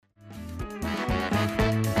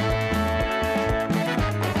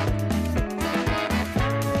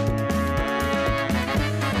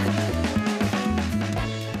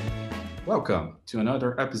welcome to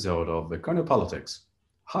another episode of Econopolitics.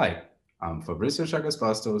 Hi, I'm Fabrizio Chagas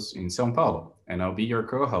Bastos in Sao Paulo, and I'll be your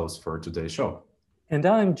co-host for today's show. And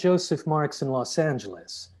I'm Joseph Marks in Los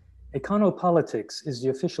Angeles. Econopolitics is the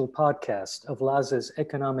official podcast of LAZA's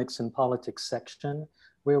Economics and Politics section,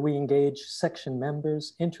 where we engage section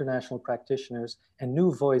members, international practitioners, and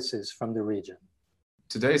new voices from the region.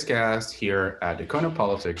 Today's guest here at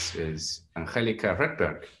Econopolitics is Angelika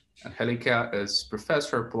Rettberg. Angelika is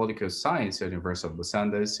professor of political science at the University of Los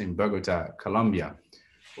Andes in Bogota, Colombia,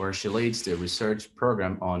 where she leads the research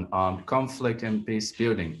program on armed conflict and peace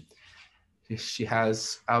building. She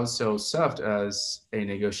has also served as a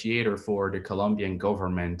negotiator for the Colombian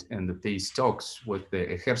government in the peace talks with the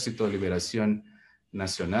Ejército de Liberación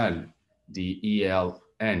Nacional, the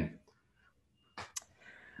ELN.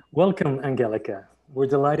 Welcome, Angelika. We're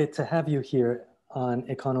delighted to have you here on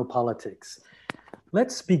Econopolitics.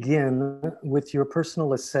 Let's begin with your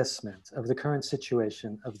personal assessment of the current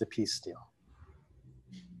situation of the peace deal.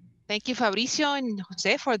 Thank you, Fabricio and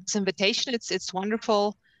Jose, for this invitation. It's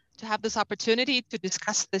wonderful to have this opportunity to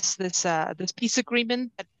discuss this peace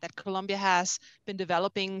agreement that Colombia has been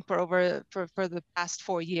developing for the past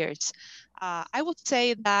 4 years. I would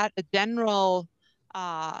say that a general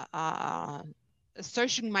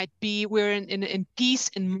assertion might be we're in peace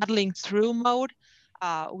in muddling through mode.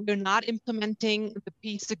 We're not implementing the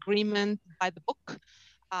peace agreement by the book.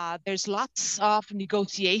 There's lots of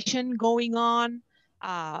negotiation going on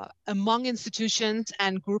among institutions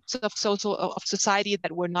and groups of society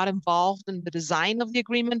that were not involved in the design of the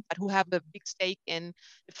agreement, but who have a big stake in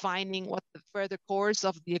defining what the further course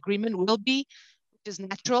of the agreement will be, which is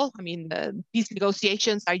natural. I mean, the peace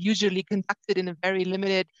negotiations are usually conducted in a very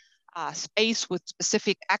limited space with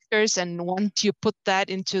specific actors, and once you put that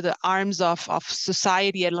into the arms of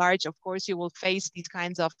society at large, of course, you will face these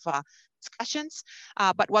kinds of discussions.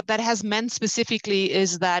 But what that has meant specifically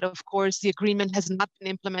is that, of course, the agreement has not been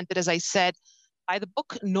implemented, as I said, by the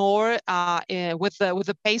book, nor with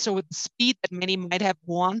the pace or with the speed that many might have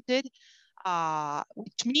wanted,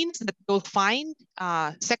 which means that you'll find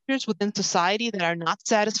sectors within society that are not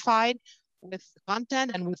satisfied with the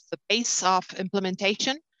content and with the pace of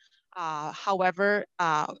implementation. However,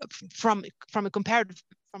 from a comparative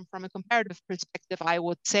perspective, I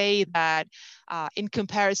would say that in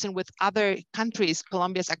comparison with other countries,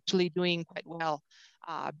 Colombia is actually doing quite well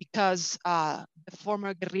because the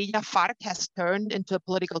former guerrilla FARC has turned into a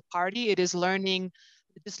political party. It is learning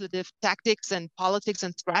legislative tactics and politics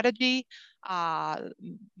and strategy.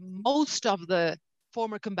 Most of the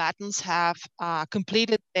former combatants have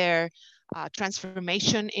completed their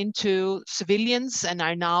transformation into civilians and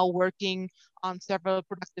are now working on several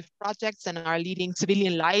productive projects and are leading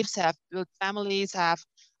civilian lives, have built families, have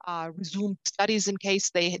resumed studies in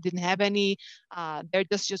case they didn't have any. They're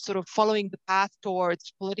just sort of following the path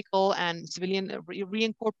towards political and civilian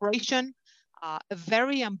reincorporation. A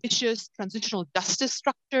very ambitious transitional justice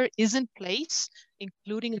structure is in place,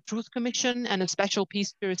 including a truth commission and a special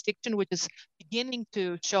peace jurisdiction, which is beginning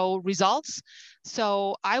to show results.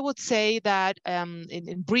 So I would say that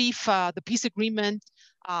in brief, the peace agreement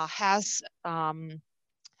has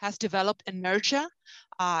developed inertia.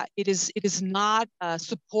 It is not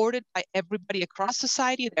supported by everybody across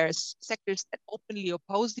society. There's sectors that openly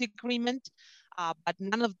oppose the agreement, but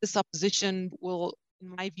none of this opposition will,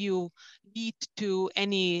 in my view, lead to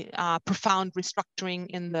any profound restructuring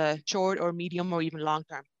in the short or medium or even long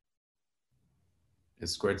term.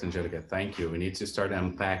 It's great, Angelika. Thank you. We need to start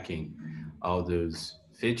unpacking all those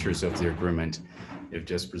features of the agreement you've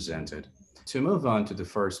just presented. To move on to the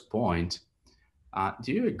first point,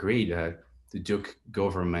 do you agree that the Duque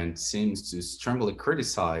government seems to strongly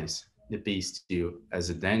criticize the peace deal as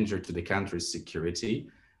a danger to the country's security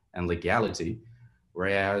and legality,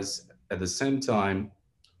 whereas at the same time,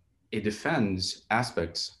 it defends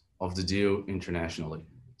aspects of the deal internationally?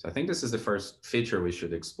 So I think this is the first feature we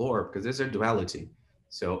should explore because there's a duality.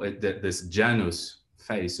 So this Janus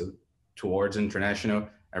phase towards international,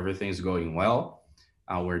 everything's going well.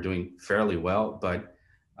 We're doing fairly well, but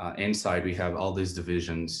inside we have all these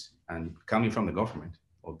divisions and coming from the government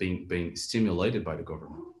or being stimulated by the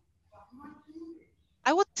government.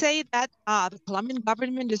 I would say that the Colombian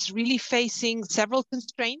government is really facing several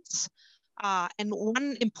constraints. And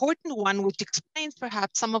one important one, which explains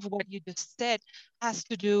perhaps some of what you just said, has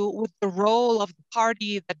to do with the role of the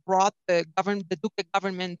party that brought the Duque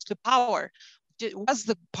government to power. It was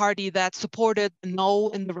the party that supported the no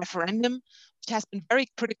in the referendum, which has been very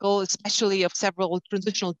critical, especially of several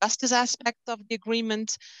transitional justice aspects of the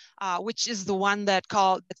agreement, which is the one that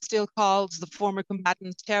still calls the former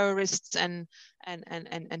combatants terrorists and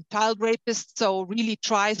and child rapists. So really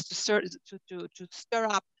tries to stir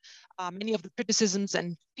up many of the criticisms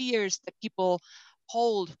and fears that people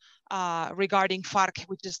hold regarding FARC,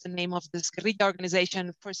 which is the name of this guerrilla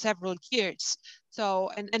organization, for several years. So,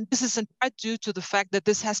 and this is in part due to the fact that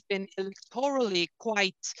this has been electorally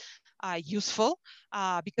quite useful,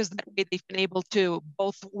 because that way they've been able to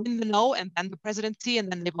both win the no and then the presidency, and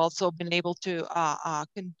then they've also been able to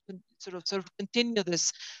sort of continue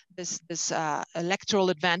this electoral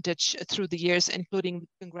advantage through the years, including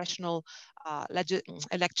congressional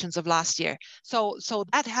elections of last year. So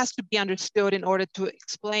that has to be understood in order to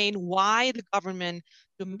explain why the government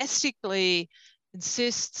domestically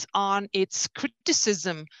insists on its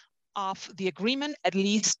criticism of the agreement, at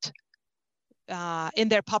least in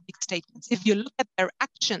their public statements. If you look at their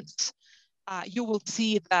actions, you will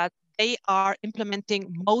see that they are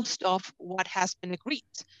implementing most of what has been agreed.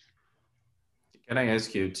 Can I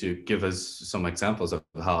ask you to give us some examples of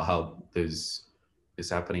how this is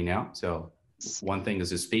happening now? So one thing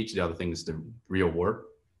is a speech, the other thing is the real work.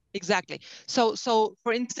 Exactly. So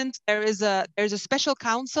for instance, there's a special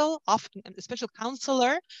counsel, often a special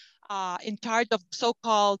counselor, in charge of the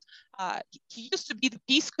so-called, he used to be the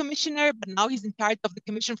peace commissioner, but now he's in charge of the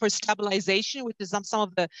Commission for Stabilization, which is some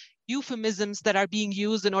of the euphemisms that are being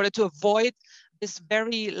used in order to avoid this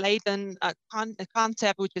very laden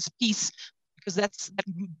concept, which is peace, because that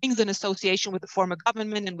brings an association with the former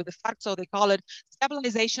government and with the FARC, so they call it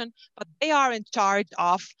stabilization. But they are in charge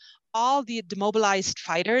of all the demobilized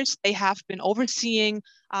fighters. They have been overseeing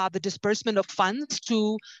the disbursement of funds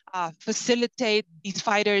to facilitate these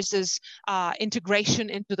fighters'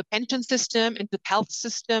 integration into the pension system, into the health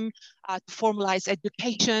system, to formalize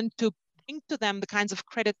education, to bring to them the kinds of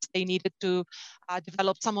credits they needed to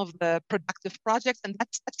develop some of the productive projects. And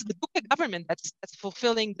that's the Duque government that's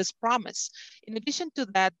fulfilling this promise. In addition to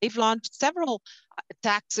that, they've launched several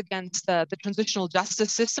attacks against the transitional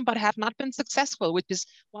justice system, but have not been successful, which is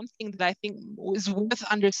one thing that I think is worth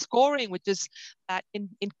underscoring, which is that in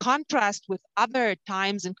contrast with other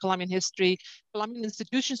times in Colombian history, Colombian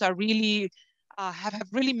institutions are really have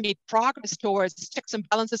really made progress towards checks and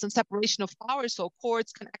balances and separation of powers, so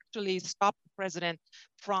courts can actually stop the president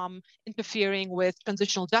from interfering with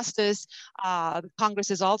transitional justice. The Congress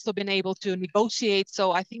has also been able to negotiate,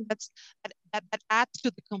 so I think that adds to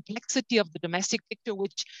the complexity of the domestic picture,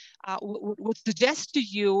 which would suggest to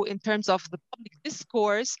you in terms of the public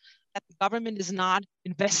discourse that the government is not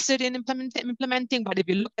invested in implementing, but if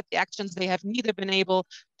you look at the actions, they have neither been able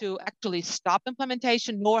to actually stop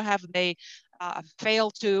implementation, nor have they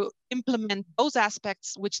failed to implement those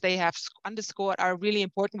aspects which they have underscored are really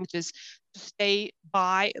important, which is to stay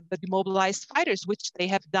by the demobilized fighters, which they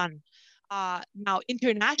have done. Now,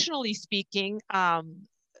 internationally speaking,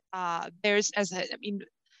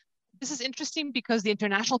 this is interesting because the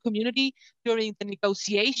international community during the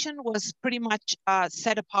negotiation was pretty much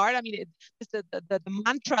set apart. I mean, the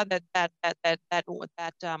mantra that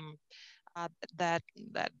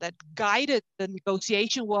guided the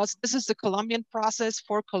negotiation was, this is the Colombian process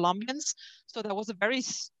for Colombians. So there was a very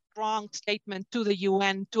strong statement to the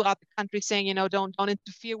UN, to other countries saying, you know, don't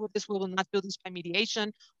interfere with this. We will not do this by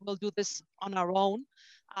mediation. We'll do this on our own.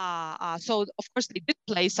 So of course they did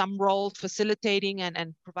play some role facilitating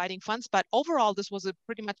and providing funds, but overall this was a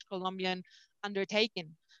pretty much Colombian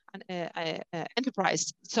undertaking,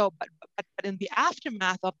 enterprise. So, but in the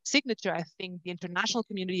aftermath of signature, I think the international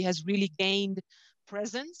community has really gained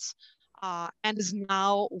presence and is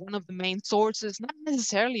now one of the main sources, not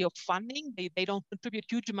necessarily of funding. They don't contribute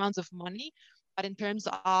huge amounts of money, but in terms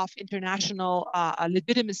of international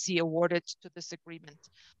legitimacy awarded to this agreement.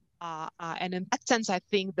 And in that sense, I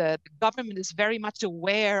think the government is very much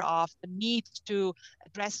aware of the need to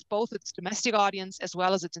address both its domestic audience as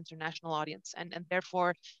well as its international audience. And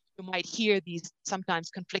therefore, you might hear these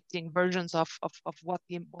sometimes conflicting versions of what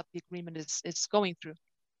the agreement is going through.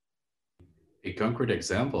 A concrete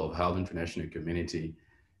example of how the international community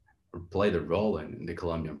played a role in the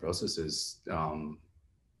Colombian process is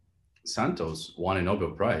Santos won a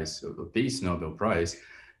Nobel Prize, a Peace Nobel Prize,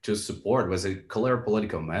 to support was a clear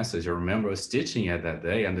political message. I remember I was teaching it that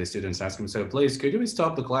day, and the students asked me, "So please, could you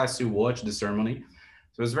stop the class to watch the ceremony?"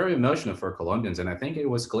 So it was very emotional for Colombians, and I think it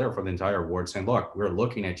was clear for the entire world saying, "Look, we're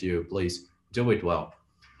looking at you. Please do it well."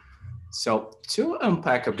 So to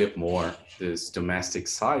unpack a bit more this domestic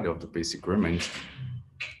side of the peace agreement,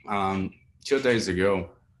 2 days ago,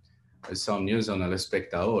 I saw news on El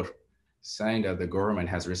Espectador saying that the government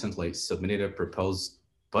has recently submitted a proposed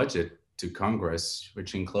budget to Congress,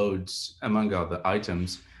 which includes, among other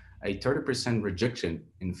items, a 30% reduction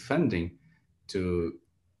in funding to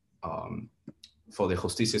for the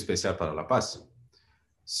Justicia Especial para la Paz.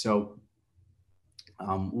 So,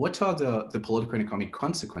 what are the political and economic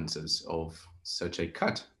consequences of such a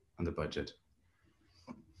cut on the budget?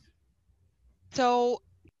 So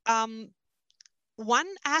one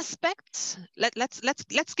aspect, let's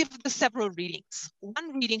give the several readings.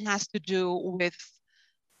 One reading has to do with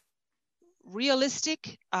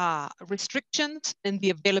realistic restrictions in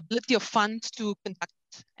the availability of funds to conduct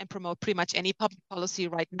and promote pretty much any public policy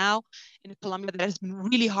right now in Colombia that has been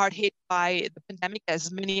really hard hit by the pandemic,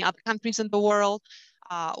 as many other countries in the world,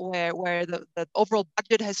 where the overall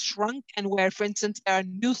budget has shrunk, and where, for instance, there are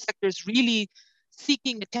new sectors really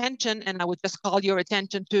seeking attention. And I would just call your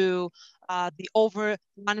attention to the over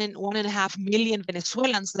 1.5 million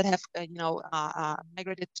Venezuelans that have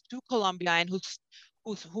migrated to Colombia and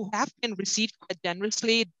who have been received quite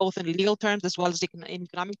generously, both in legal terms as well as in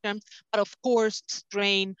economic terms, but of course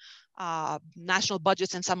strain national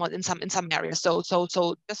budgets in some areas. So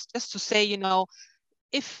just to say,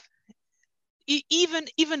 if even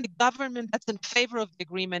the government that's in favor of the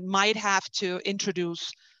agreement might have to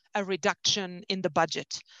introduce a reduction in the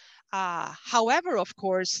budget. However, of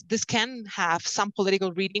course, this can have some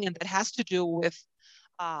political reading, and that has to do with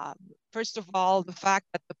first of all, the fact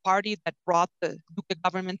that the party that brought the Duque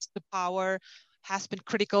government to power has been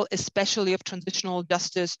critical, especially of transitional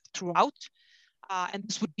justice throughout. And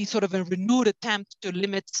this would be sort of a renewed attempt to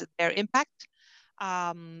limit their impact.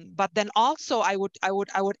 But then also I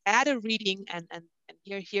would add a reading, and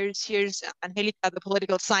here's Angelika, the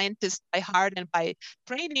political scientist by heart and by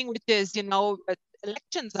training, which is,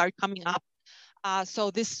 elections are coming up.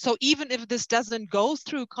 So even if this doesn't go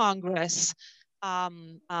through Congress,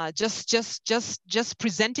 just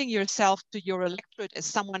presenting yourself to your electorate as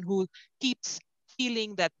someone who keeps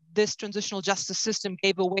feeling that this transitional justice system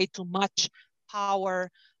gave away too much power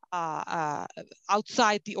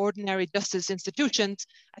outside the ordinary justice institutions,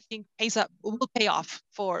 I think will pay off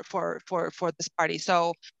for this party.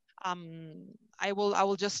 So I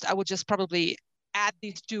will just probably add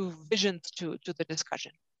these two visions to the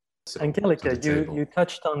discussion. So, Angelika, you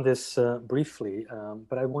touched on this briefly,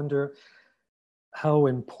 but I wonder how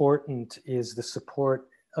important is the support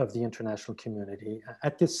of the international community?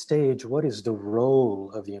 At this stage, what is the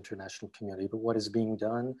role of the international community? But what is being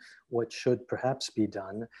done? What should perhaps be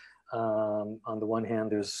done? On the one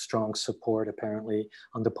hand, there's strong support apparently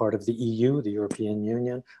on the part of the EU, the European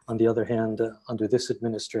Union. On the other hand, under this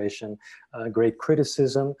administration, great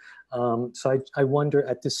criticism. So I wonder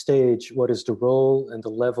at this stage, what is the role and the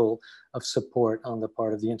level of support on the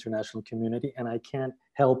part of the international community? And I can't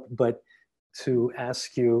help but to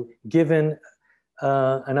ask you, given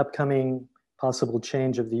an upcoming possible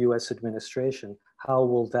change of the US administration, how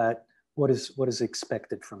will that, what is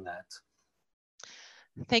expected from that?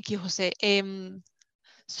 Thank you, Jose.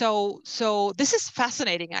 So this is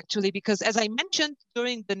fascinating, actually, because as I mentioned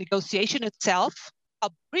during the negotiation itself,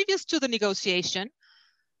 previous to the negotiation,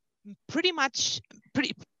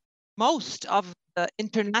 most of the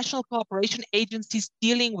international cooperation agencies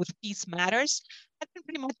dealing with peace matters had been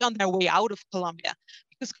pretty much on their way out of Colombia,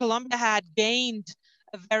 because Colombia had gained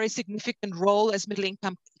a very significant role as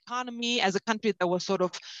middle-income economy, as a country that was sort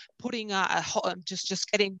of putting it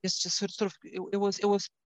was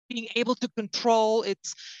being able to control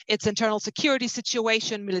its internal security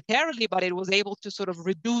situation militarily, but it was able to sort of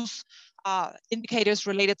reduce indicators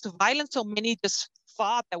related to violence. So many just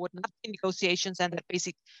thought there would not be negotiations, and that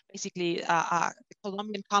basically the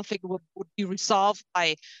Colombian conflict would be resolved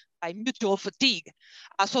by mutual fatigue.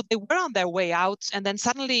 So they were on their way out, and then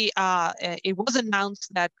suddenly it was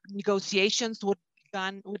announced that negotiations would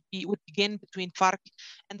begin between FARC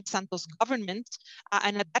and the Santos government.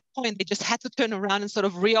 And at that point, they just had to turn around and sort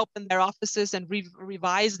of reopen their offices and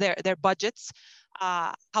revise their budgets.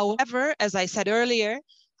 However, as I said earlier,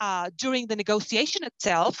 during the negotiation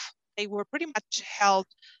itself, they were pretty much held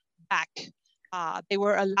back. They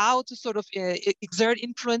were allowed to sort of exert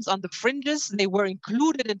influence on the fringes. They were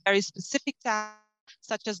included in very specific tasks,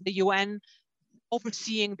 such as the UN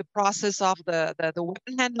overseeing the process of the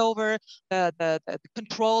weapon handover, the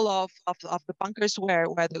control of the bunkers where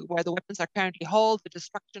the weapons are currently held, the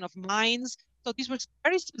destruction of mines. So these were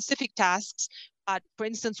very specific tasks. For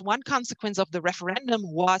instance, one consequence of the referendum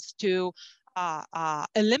was to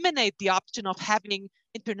eliminate the option of having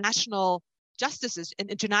international justices and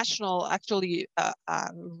international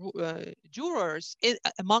jurors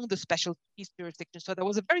among the special peace jurisdictions. So there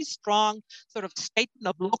was a very strong sort of statement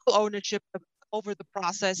of local ownership over the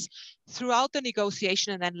process throughout the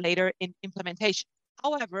negotiation and then later in implementation.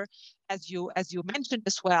 However, as you mentioned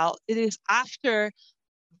as well, it is after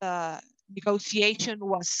the negotiation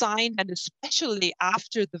was signed, and especially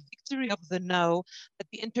after the victory of the no, that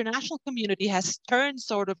the international community has turned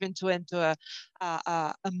sort of into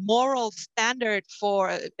a moral standard for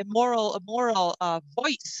a moral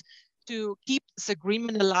voice to keep this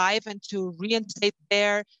agreement alive and to reinstate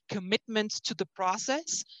their commitment to the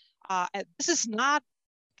process. This is not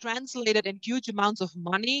translated in huge amounts of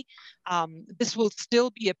money. This will still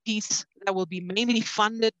be a piece that will be mainly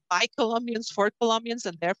funded by Colombians for Colombians,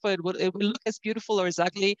 and therefore it will look as beautiful or as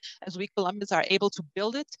ugly as we Colombians are able to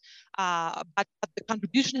build it. But the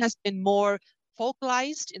contribution has been more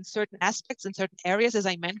focalized in certain aspects, in certain areas, as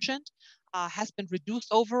I mentioned. Has been reduced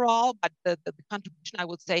overall, but the contribution, I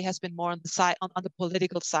would say, has been more on the side on the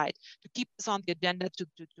political side, to keep this on the agenda, to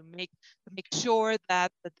make sure that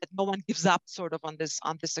no one gives up sort of on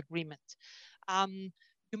this agreement.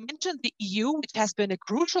 You mentioned the EU, which has been a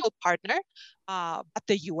crucial partner, but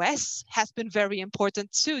the US has been very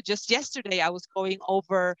important too. Just yesterday, I was going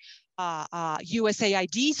over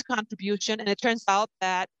USAID's contribution, and it turns out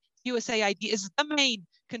that USAID is the main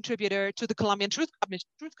contributor to the Colombian Truth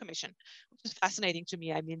Commission, which is fascinating to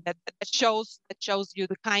me. I mean, that shows you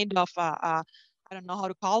the kind of I don't know how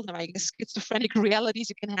to call them, I guess, schizophrenic realities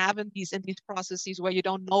you can have in these processes, where you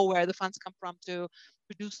don't know where the funds come from to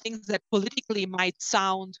produce things that politically might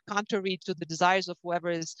sound contrary to the desires of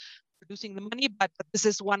whoever is producing the money, but this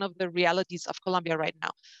is one of the realities of Colombia right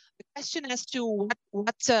now. The question as to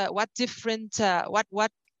what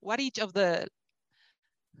each of the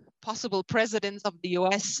possible presidents of the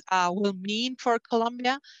US will mean for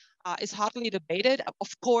Colombia is hotly debated. Of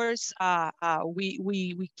course, we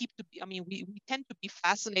tend to be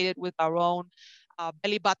fascinated with our own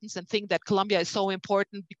belly buttons and think that Colombia is so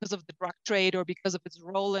important because of the drug trade or because of its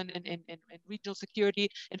role in regional security.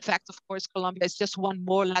 In fact, of course, Colombia is just one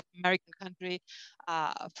more Latin American country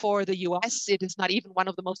for the US. It is not even one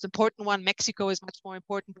of the most important ones. Mexico is much more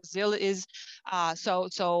important. Brazil is.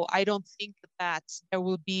 So I don't think that there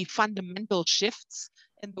will be fundamental shifts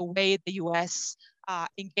in the way the US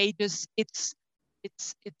engages its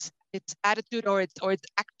attitude or its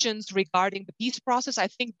actions regarding the peace process. I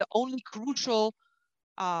think the only crucial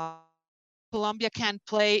Colombia can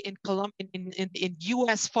play in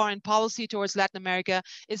U.S. foreign policy towards Latin America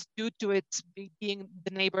is due to its being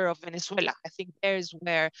the neighbor of Venezuela. I think there's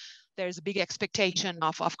where there's a big expectation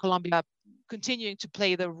of Colombia continuing to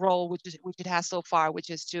play the role which it has so far,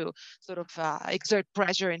 which is to sort of exert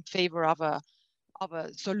pressure in favor of a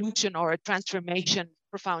solution or a transformation,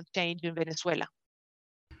 profound change in Venezuela.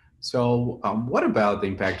 So what about the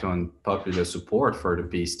impact on popular support for the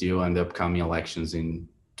peace deal and the upcoming elections in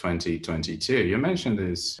 2022? You mentioned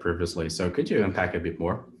this previously, so could you unpack a bit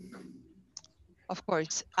more? Of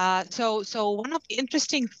course. So one of the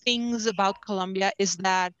interesting things about Colombia is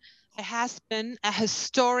that there has been a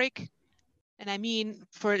historic, and I mean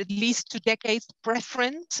for at least 2 decades,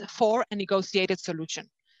 preference for a negotiated solution.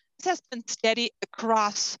 This has been steady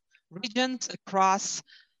across regions, across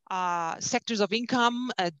sectors of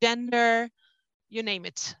income, gender, you name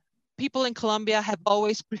it. People in Colombia have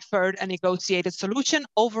always preferred a negotiated solution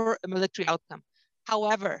over a military outcome.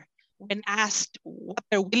 However, when asked what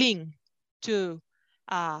they're willing to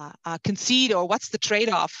concede or what's the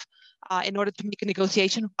trade-off in order to make a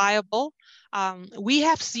negotiation viable, we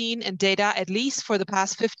have seen in data, at least for the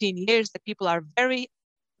past 15 years, that people are very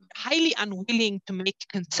highly unwilling to make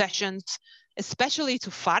concessions, especially to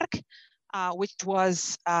FARC, which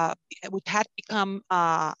had become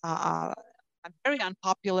very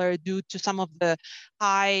unpopular due to some of the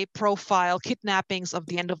high-profile kidnappings of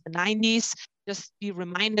the end of the 90s. Just be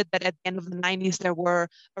reminded that at the end of the 90s, there were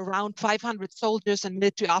around 500 soldiers and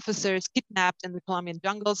military officers kidnapped in the Colombian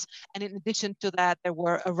jungles. And in addition to that, there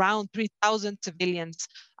were around 3,000 civilians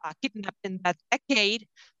kidnapped in that decade.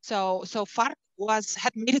 So FARC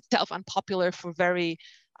had made itself unpopular for very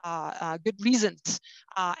good reasons.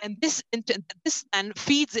 And this then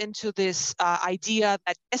feeds into this idea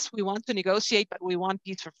that, yes, we want to negotiate, but we want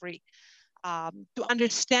peace for free. To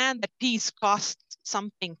understand that peace costs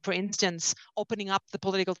something, for instance, opening up the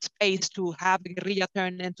political space to have the guerrilla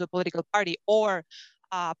turn into a political party, or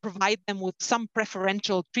provide them with some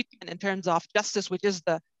preferential treatment in terms of justice, which is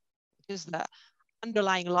the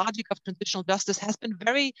underlying logic of transitional justice, has been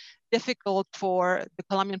very difficult for the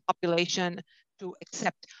Colombian population to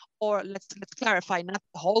accept. Or let's clarify, not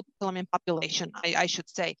the whole Colombian population, I should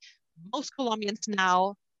say. Most Colombians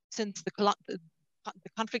now, since the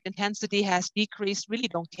conflict intensity has decreased, really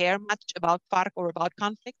don't care much about FARC or about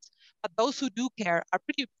conflicts. But those who do care are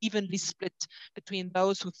pretty evenly split between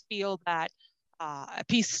those who feel that a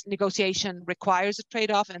peace negotiation requires a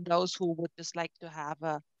trade-off, and those who would just like to have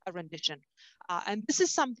a rendition. And this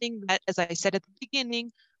is something that, as I said at the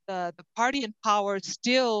beginning, the party in power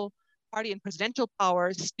still, party in presidential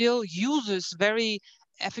power still uses very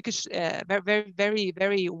efficacious,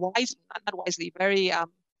 very wise, not wisely, very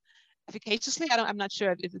efficaciously. I'm not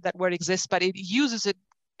sure if that word exists, but it uses it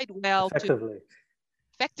quite well effectively.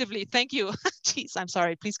 Effectively, thank you. Jeez, I'm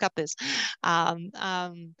sorry. Please cut this.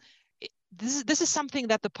 This is something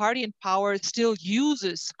that the party in power still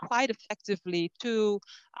uses quite effectively to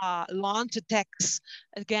launch attacks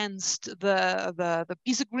against the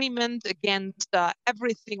peace agreement, against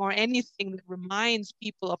everything or anything that reminds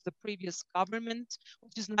people of the previous government,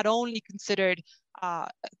 which is not only considered a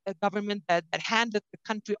government that handed the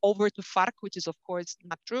country over to FARC, which is of course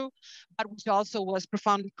not true, but which also was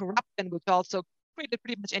profoundly corrupt and which also created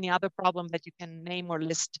pretty much any other problem that you can name or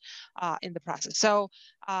list in the process. So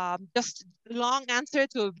just a long answer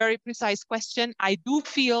to a very precise question. I do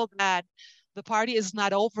feel that the party is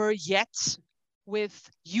not over yet with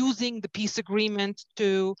using the peace agreement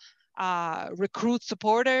to recruit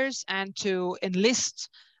supporters and to enlist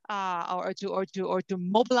or to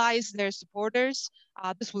mobilize their supporters.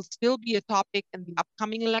 This will still be a topic in the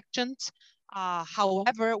upcoming elections.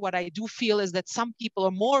 However, what I do feel is that some people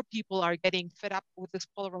or more people are getting fed up with this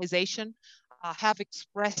polarization, have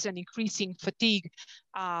expressed an increasing fatigue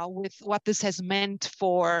with what this has meant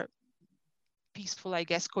for peaceful, I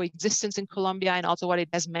guess, coexistence in Colombia, and also what it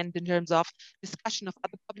has meant in terms of discussion of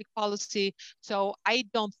other public policy. So I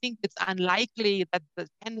don't think it's unlikely that the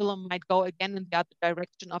pendulum might go again in the other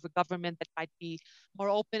direction of a government that might be more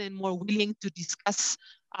open and more willing to discuss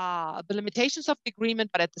the limitations of the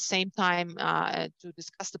agreement, but at the same time to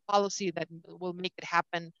discuss the policy that will make it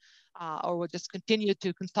happen, or will just continue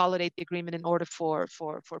to consolidate the agreement in order for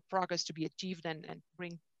progress to be achieved and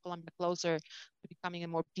bring Colombia closer to becoming a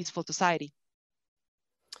more peaceful society.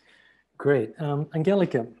 Great.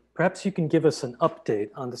 Angelika, perhaps you can give us an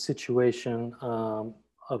update on the situation on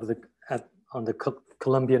the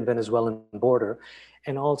Colombian-Venezuelan border,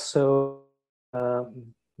 and also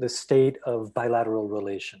the state of bilateral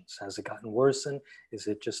relations. Has it gotten worse? Is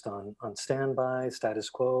it just on standby,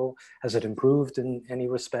 status quo? Has it improved in any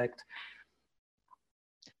respect?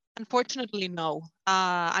 Unfortunately, no.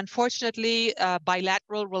 Unfortunately,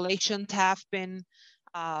 bilateral relations have been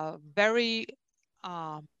very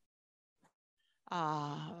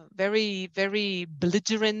very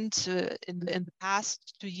belligerent in the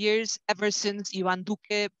past 2 years, ever since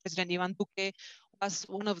President Iván Duque was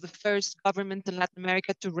one of the first governments in Latin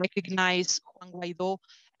America to recognize Juan Guaidó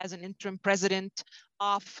as an interim president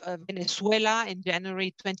of Venezuela in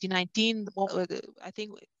January 2019. I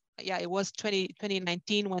think, yeah, it was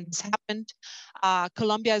 2019 when this happened.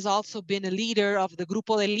 Colombia has also been a leader of the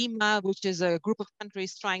Grupo de Lima, which is a group of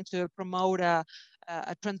countries trying to promote a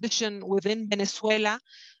transition within Venezuela.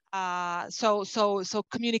 So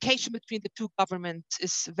communication between the two governments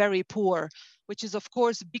is very poor, which is of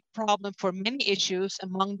course a big problem for many issues.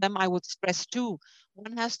 Among them, I would stress two.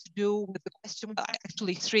 One has to do with the question,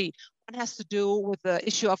 actually three. One has to do with the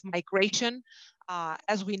issue of migration.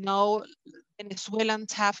 As we know,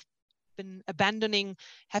 Venezuelans have been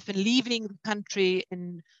leaving the country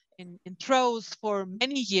in droves for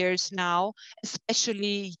many years now,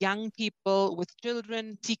 especially young people with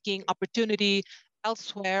children seeking opportunity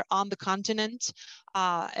elsewhere on the continent.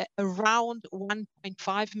 Around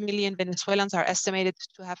 1.5 million Venezuelans are estimated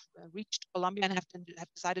to have reached Colombia and have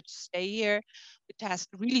decided to stay here, which has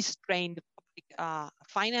really strained public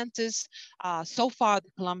finances. So far,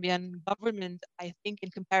 the Colombian government, I think,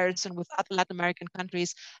 in comparison with other Latin American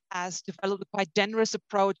countries, has developed a quite generous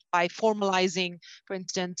approach by formalizing, for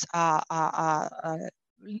instance,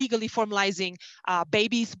 legally formalizing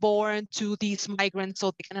babies born to these migrants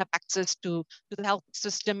so they can have access to the health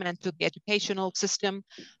system and to the educational system.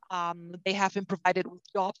 They have been provided with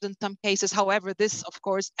jobs in some cases. However, this, of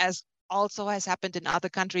course, as also has happened in other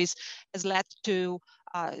countries, has led to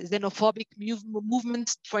xenophobic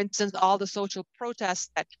movements. For instance, all the social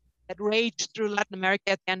protests that raged through Latin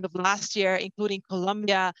America at the end of last year, including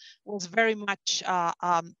Colombia, was very much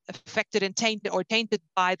affected and tainted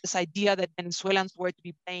by this idea that Venezuelans were to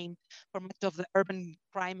be blamed for much of the urban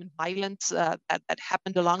crime and violence that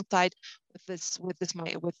happened alongside with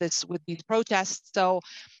these protests. So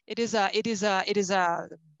it is a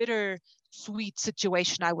bitter sweet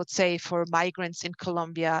situation, I would say, for migrants in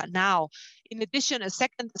Colombia now. In addition, a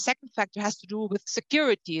second factor has to do with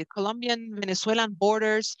security. Colombian-Venezuelan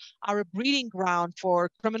borders are a breeding ground for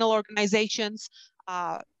criminal organizations.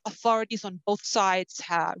 Authorities on both sides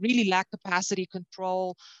really lack capacity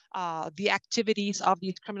control. The activities of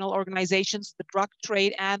these criminal organizations, the drug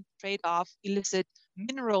trade and trade of illicit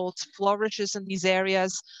minerals flourishes in these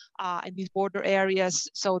areas, in these border areas.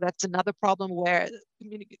 So that's another problem where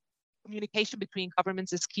communication between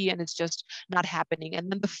governments is key, and it's just not happening.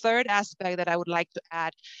 And then the third aspect that I would like to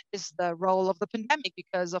add is the role of the pandemic,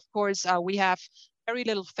 because of course we have very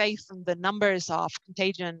little faith in the numbers of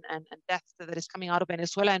contagion and death that is coming out of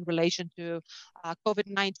Venezuela in relation to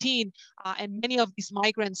COVID-19. And many of these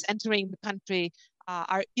migrants entering the country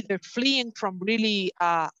are either fleeing from really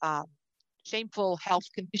shameful health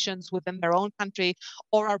conditions within their own country,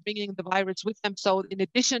 or are bringing the virus with them. So in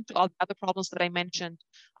addition to all the other problems that I mentioned,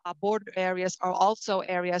 border areas are also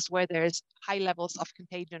areas where there's high levels of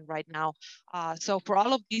contagion right now. So for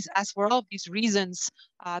all of these reasons,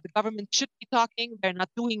 the government should be talking. They're not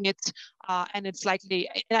doing it, and it's likely.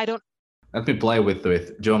 And I don't. Let me play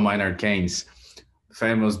with John Maynard Keynes'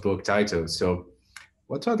 famous book title. So,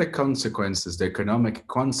 what are the consequences, the economic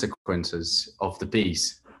consequences of the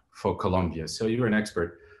peace for Colombia? So you're an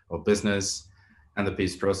expert of business and the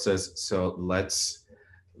peace process. So let's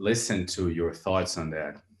listen to your thoughts on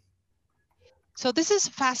that. So this is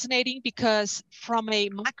fascinating because from a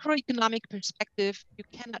macroeconomic perspective, you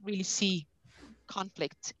cannot really see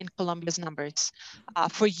conflict in Colombia's numbers.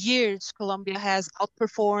 For years, Colombia has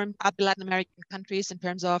outperformed other Latin American countries in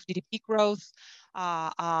terms of GDP growth,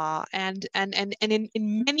 and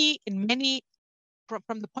in many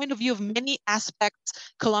from the point of view of many aspects,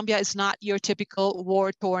 Colombia is not your typical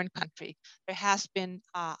war-torn country. There has been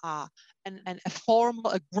a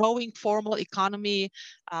growing formal economy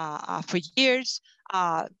for years.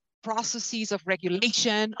 Processes of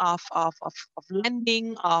regulation, of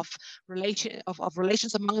lending, of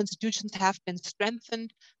relations among institutions have been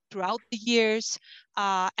strengthened throughout the years.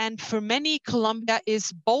 And for many, Colombia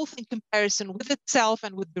is both in comparison with itself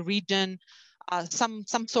and with the region, some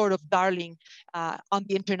sort of darling on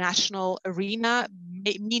the international arena,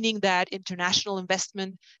 meaning that international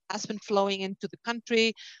investment has been flowing into the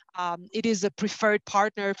country. It is a preferred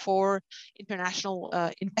partner for international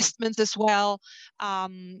investments as well.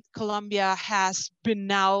 Colombia has been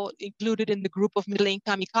now included in the group of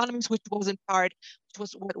middle-income economies, which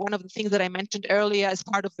was one of the things that I mentioned earlier as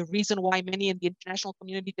part of the reason why many in the international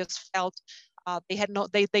community just felt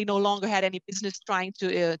they no longer had any business trying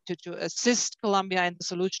to assist Colombia in the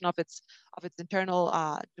solution of its internal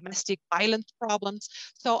domestic violence problems.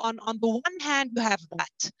 So on the one hand, you have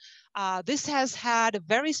that. This has had a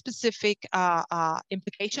very specific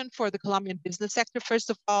implication for the Colombian business sector.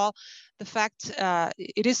 First of all, the fact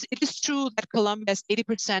it is true that Colombia is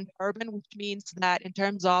 80% urban, which means that in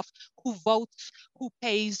terms of who votes, who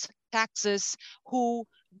pays taxes, who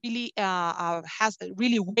really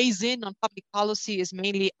really weighs in on public policy is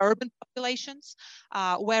mainly urban populations,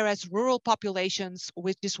 whereas rural populations,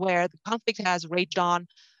 which is where the conflict has raged on,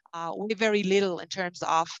 weigh very little in terms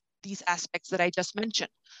of these aspects that I just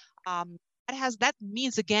mentioned. That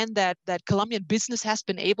means again that Colombian business has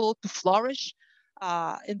been able to flourish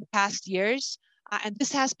in the past years. And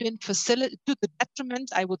this has been facilitated to the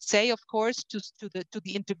detriment, I would say, of course, to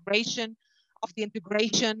the integration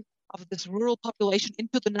of this rural population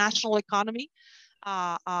into the national economy.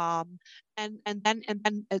 And then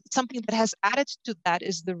something that has added to that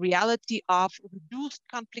is the reality of reduced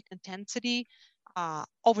conflict intensity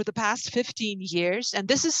over the past 15 years. And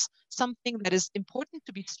this is something that is important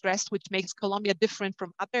to be stressed, which makes Colombia different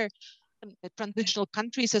from other transitional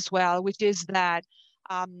countries as well, which is that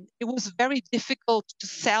it was very difficult to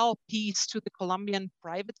sell peace to the Colombian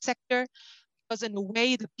private sector, because in a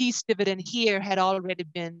way the peace dividend here had already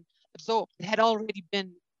been absorbed. It had already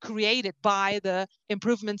been created by the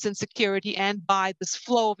improvements in security and by this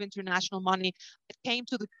flow of international money that came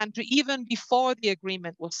to the country even before the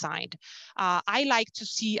agreement was signed. I like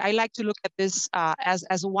to look at this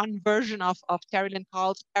as one version of Terry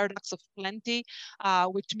Carl's paradox of plenty,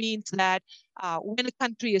 which means that when a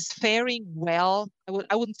country is faring well,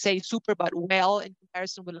 I wouldn't say super, but well in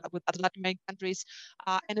comparison with other Latin American countries,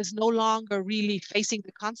 and is no longer really facing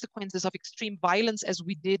the consequences of extreme violence as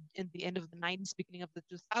we did in the end of the 90s, beginning of the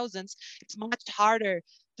 2000s, it's much harder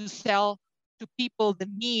to sell to people the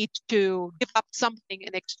need to give up something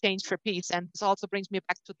in exchange for peace. And this also brings me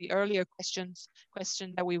back to the earlier question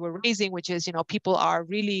that we were raising, which is, people are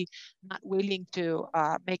really not willing to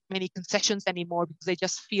make many concessions anymore because they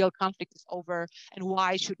just feel conflict is over. And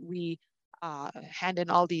why should we hand in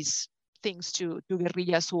all these things to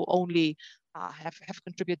guerrillas who only have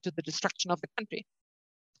contributed to the destruction of the country?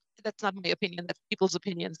 That's not my opinion. That's people's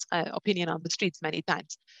opinion on the streets many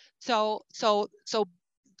times. So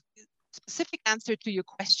specific answer to your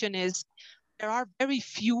question is there are very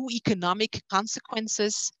few economic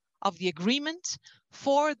consequences of the agreement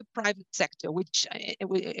for the private sector, which I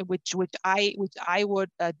would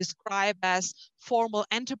describe as formal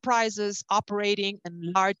enterprises operating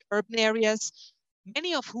in large urban areas,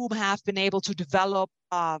 many of whom have been able to develop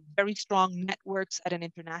very strong networks at an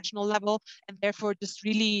international level, and therefore just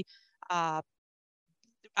really are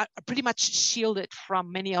pretty much shielded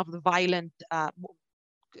from many of the violent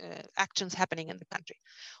actions happening in the country.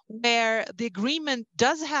 Where the agreement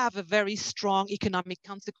does have a very strong economic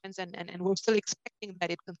consequence, and we're still expecting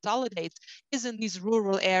that it consolidates, is in these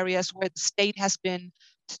rural areas where the state has been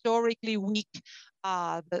historically weak,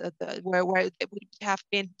 where it would have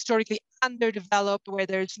been historically underdeveloped, where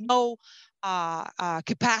there's no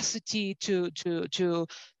capacity to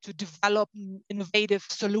develop innovative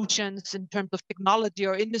solutions in terms of technology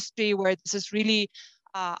or industry, where this is really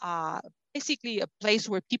basically a place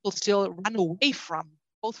where people still run away from,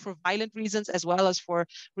 both for violent reasons as well as for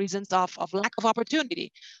reasons of lack of opportunity.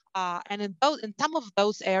 And in some of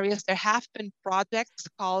those areas, there have been projects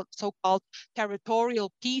called so-called territorial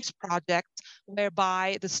peace projects,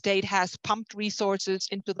 whereby the state has pumped resources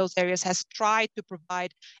into those areas, has tried to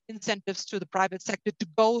provide incentives to the private sector to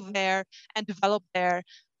go there and develop their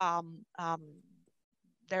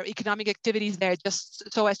economic activities there, just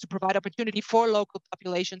so as to provide opportunity for local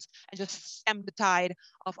populations and just stem the tide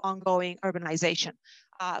of ongoing urbanization.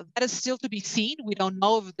 That is still to be seen. We don't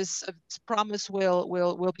know if this promise will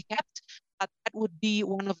be kept, but that would be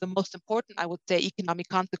one of the most important, I would say, economic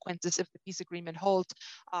consequences if the peace agreement holds.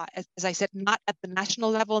 As I said, not at the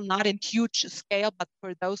national level, not in huge scale, but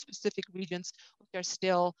for those specific regions which are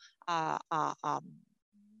still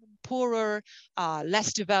poorer,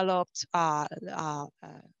 less developed than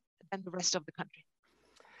the rest of the country.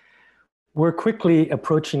 We're quickly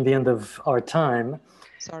approaching the end of our time.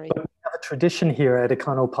 Sorry. But we have a tradition here at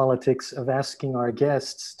Econopolitics of asking our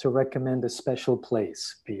guests to recommend a special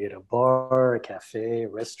place, be it a bar, a cafe, a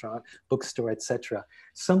restaurant, bookstore, etc.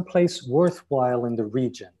 Some place worthwhile in the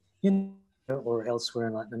region, or elsewhere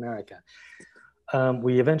in Latin America.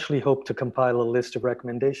 We eventually hope to compile a list of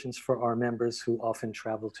recommendations for our members who often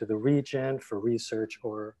travel to the region for research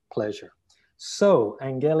or pleasure. So,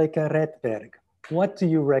 Angelika Rettberg, what do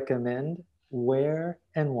you recommend, where,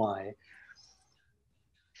 and why?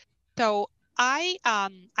 So I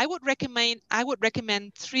would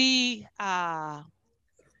recommend three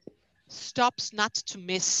stops not to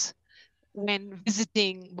miss when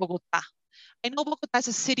visiting Bogota. I know Bogota is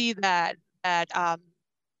a city that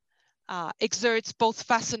exerts both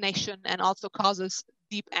fascination and also causes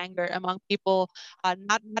deep anger among people.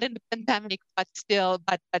 Not in the pandemic, but still,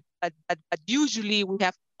 but usually we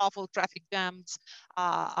have awful traffic jams.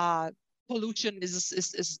 Pollution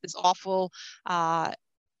is awful,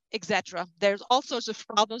 etc. There's all sorts of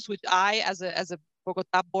problems which I, as a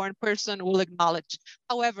Bogota-born person, will acknowledge.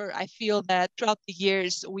 However, I feel that throughout the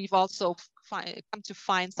years, we've also come to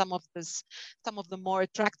find some of the more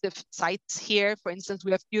attractive sites here. For instance,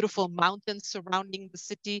 we have beautiful mountains surrounding the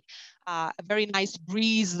city, a very nice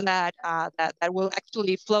breeze that will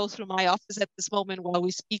actually flow through my office at this moment while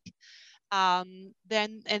we speak.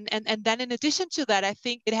 Then in addition to that, I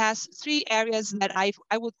think it has three areas that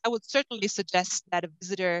I would certainly suggest that a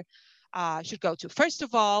visitor should go to. First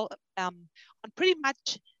of all, on pretty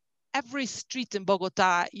much every street in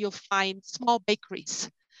Bogota, you'll find small bakeries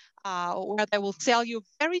where they will sell you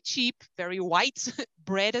very cheap, very white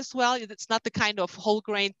bread as well. It's not the kind of whole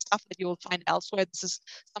grain stuff that you will find elsewhere. This is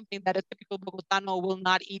something that a typical Bogotano will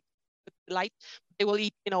not eat with delight. They will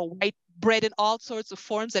eat, white bread in all sorts of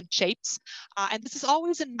forms and shapes. And this is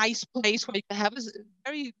always a nice place where you can have a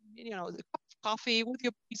very, a cup of coffee with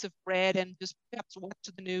your piece of bread and just perhaps watch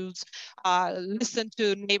the news, listen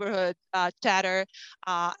to neighborhood chatter.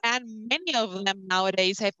 And many of them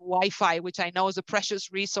nowadays have Wi-Fi, which I know is a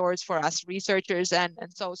precious resource for us researchers. And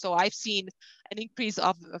so I've seen an increase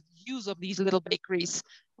of use of these little bakeries,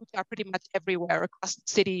 which are pretty much everywhere across the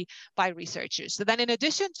city by researchers. So then in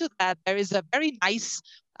addition to that, there is a very nice,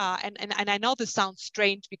 and I know this sounds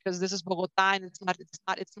strange because this is Bogota and it's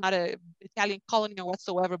not a Italian colony or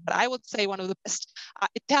whatsoever, but I would say one of the best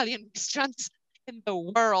Italian restaurants in the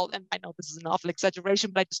world, and I know this is an awful exaggeration,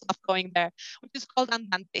 but I just love going there, which is called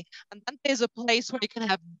Andante. Andante is a place where you can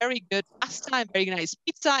have very good pasta and very nice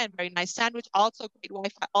pizza and very nice sandwich, also great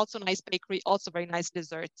Wi-Fi, also nice bakery, also very nice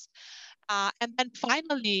desserts. And then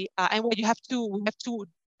finally, and where we have two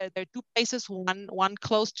there are two places, one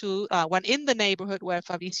close to, one in the neighborhood where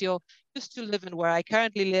Fabricio used to live and where I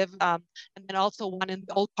currently live, and then also one in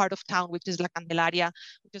the old part of town, which is La Candelaria,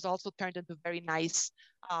 which is also turned into a very nice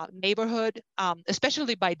neighborhood.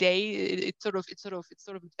 Especially by day, it's sort of a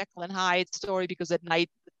Jekyll and Hyde story, because at night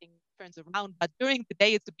the thing turns around. But during the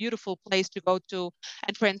day, it's a beautiful place to go to,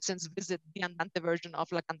 and for instance, visit the Andante version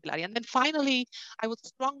of La Candelaria. And then finally, I would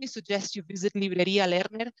strongly suggest you visit Librería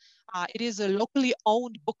Lerner. It is a locally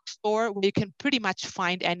owned bookstore where you can pretty much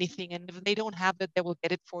find anything, and if they don't have it, they will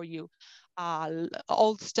get it for you.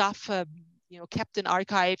 Old stuff, kept in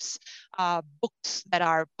archives, books that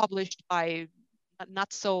are published by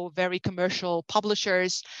not so very commercial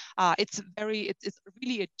publishers. It's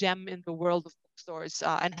really a gem in the world of bookstores.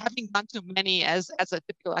 And having gone to many as a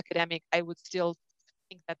typical academic, I would still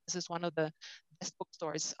think that this is one of the best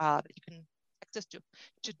bookstores that you can access to.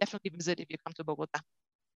 You should definitely visit if you come to Bogota.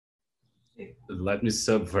 Let me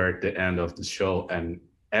subvert the end of the show and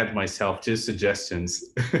add myself two suggestions,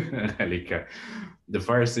 Angelika. The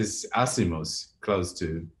first is Asimos, close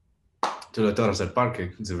to La Torres del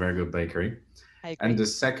Parque. It's a very good bakery. I agree. And the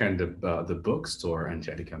second, the bookstore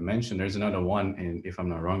Angelika mentioned, there's another one in, if I'm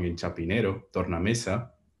not wrong, in Chapinero, Tornamesa.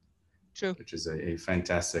 True. Which is a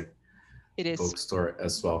fantastic It bookstore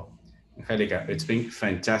as well. Angelika, it's been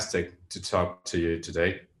fantastic to talk to you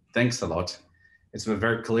today. Thanks a lot. It's a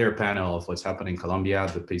very clear panel of what's happening in Colombia,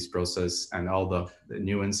 the peace process, and all the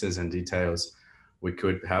nuances and details we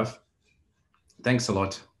could have. Thanks a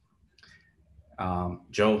lot.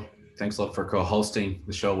 Joe, thanks a lot for co-hosting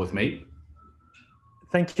the show with me.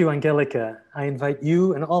 Thank you, Angelika. I invite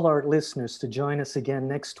you and all our listeners to join us again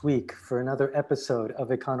next week for another episode of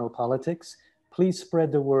Econopolitics. Please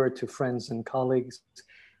spread the word to friends and colleagues.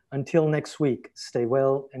 Until next week, stay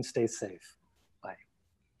well and stay safe. Bye.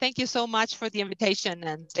 Thank you so much for the invitation,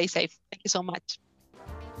 and stay safe. Thank you so much.